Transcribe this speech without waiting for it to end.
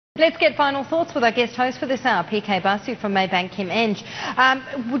Let's get final thoughts with our guest host for this hour, PK Basu from Maybank Kim Eng.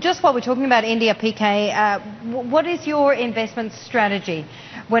 Just while we're talking about India, PK, what is your investment strategy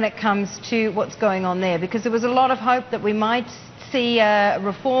when it comes to what's going on there? Because there was a lot of hope that we might see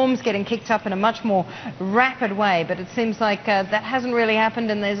reforms getting kicked up in a much more rapid way, but it seems like that hasn't really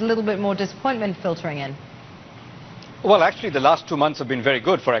happened, and there's a little bit more disappointment filtering in. Well, actually, the last 2 months have been very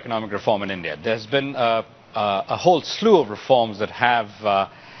good for economic reform in India. There's been a whole slew of reforms that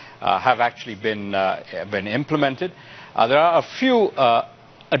have actually been implemented. There are a few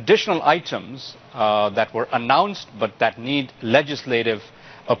additional items that were announced but that need legislative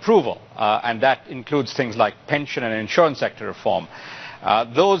approval, and that includes things like pension and insurance sector reform.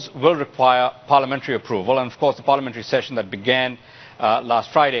 Those will require parliamentary approval, and of course the parliamentary session that began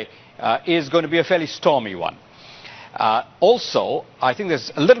last Friday is going to be a fairly stormy one. Also, I think there's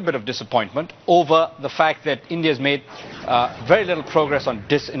a little bit of disappointment over the fact that India has made very little progress on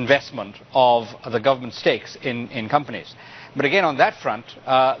disinvestment of the government stakes in companies. But again, on that front,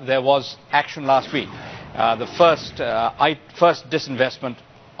 there was action last week. The first disinvestment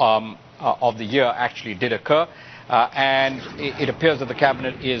of the year actually did occur, and it appears that the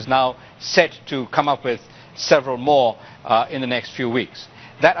cabinet is now set to come up with several more in the next few weeks.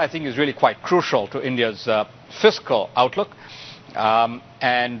 That, I think, is really quite crucial to India's fiscal outlook,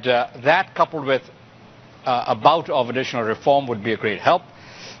 and that, coupled with a bout of additional reform, would be a great help.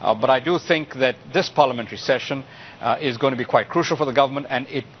 But I do think that this parliamentary session is going to be quite crucial for the government, and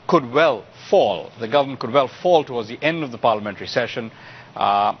it could well fall. The government could well fall towards the end of the parliamentary session,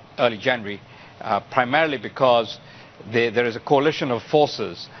 early January, primarily because there is a coalition of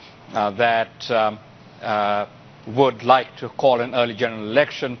forces that would like to call an early general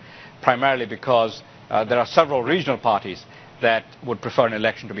election, primarily because there are several regional parties that would prefer an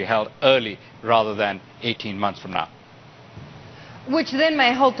election to be held early rather than 18 months from now. Which then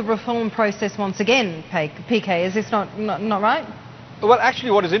may halt the reform process once again, PK. Is this not right? Well,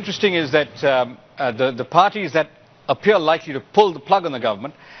 actually, what is interesting is that the parties that appear likely to pull the plug on the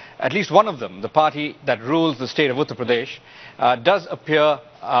government, at least one of them, the party that rules the state of Uttar Pradesh, does appear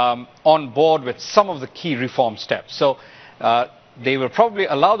on board with some of the key reform steps. So they will probably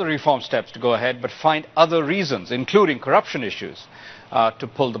allow the reform steps to go ahead, but find other reasons, including corruption issues, to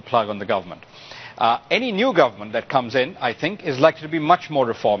pull the plug on the government. Any new government that comes in, I think, is likely to be much more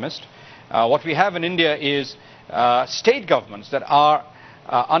reformist. What we have in India is state governments that are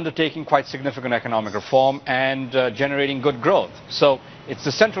undertaking quite significant economic reform and generating good growth. So it's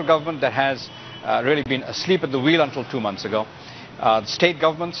the central government that has really been asleep at the wheel until 2 months ago. The state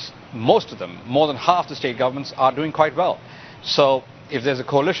governments, most of them, more than half the state governments, are doing quite well. So if there's a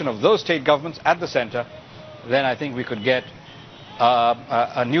coalition of those state governments at the center, then I think we could get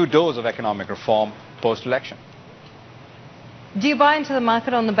a new dose of economic reform post-election. Do you buy into the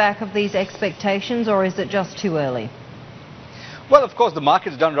market on the back of these expectations, or is it just too early? Well, of course, the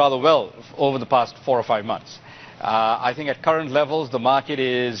market's done rather well over the past 4 or 5 months. I think at current levels, the market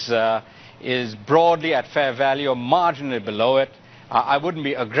is broadly at fair value or marginally below it. I wouldn't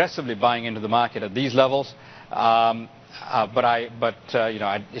be aggressively buying into the market at these levels, but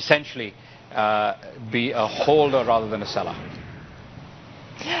I'd essentially be a holder rather than a seller.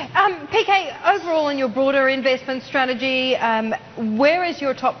 PK, overall in your broader investment strategy, where is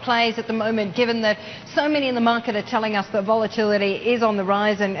your top plays at the moment, given that so many in the market are telling us that volatility is on the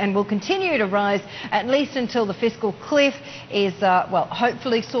rise and will continue to rise at least until the fiscal cliff is, well,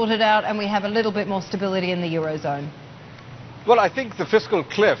 hopefully sorted out and we have a little bit more stability in the Eurozone? Well, I think the fiscal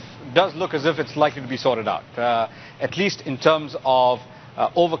cliff does look as if it's likely to be sorted out, at least in terms of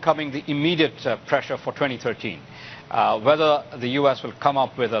overcoming the immediate pressure for 2013. Whether the US will come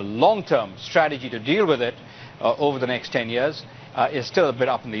up with a long-term strategy to deal with it over the next 10 years is still a bit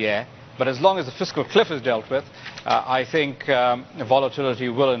up in the air. But as long as the fiscal cliff is dealt with, I think volatility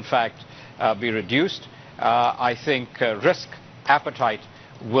will in fact be reduced. I think risk appetite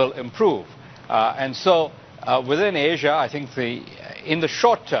will improve. And so within Asia, I think in the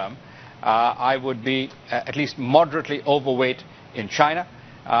short term, I would be at least moderately overweight in China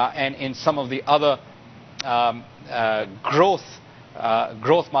and in some of the other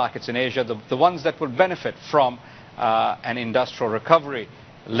growth markets in Asia, the ones that would benefit from an industrial recovery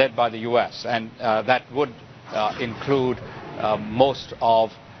led by the US, and that would include most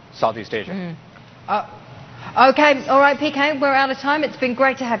of Southeast Asia. Okay, all right, PK, we're out of time. It's been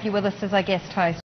great to have you with us as our guest host.